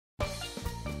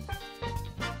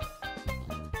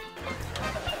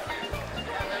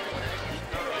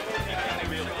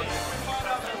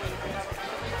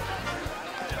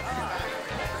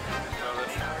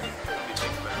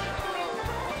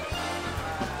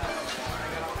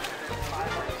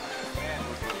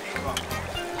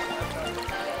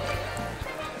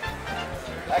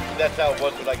That's how it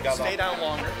was when I got Stay off. down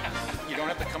longer. You don't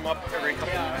have to come up every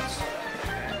couple of minutes.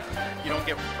 Okay? You don't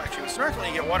get, actually with snorkeling,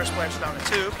 you get water splashes down the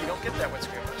tube. You don't get that with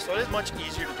scuba. So it is much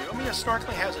easier to do. I mean,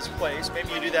 snorkeling has its place.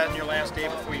 Maybe you do that in your last day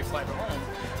before you fly home.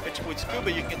 But with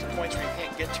scuba, you can get to points where you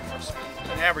can't get to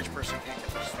for an average person can't get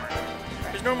to snorkeling.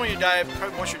 Because normally you dive,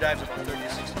 probably most of your dives are about 30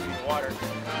 to 60 feet of water.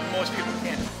 Most people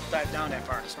can't dive down that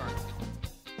far to snorkel.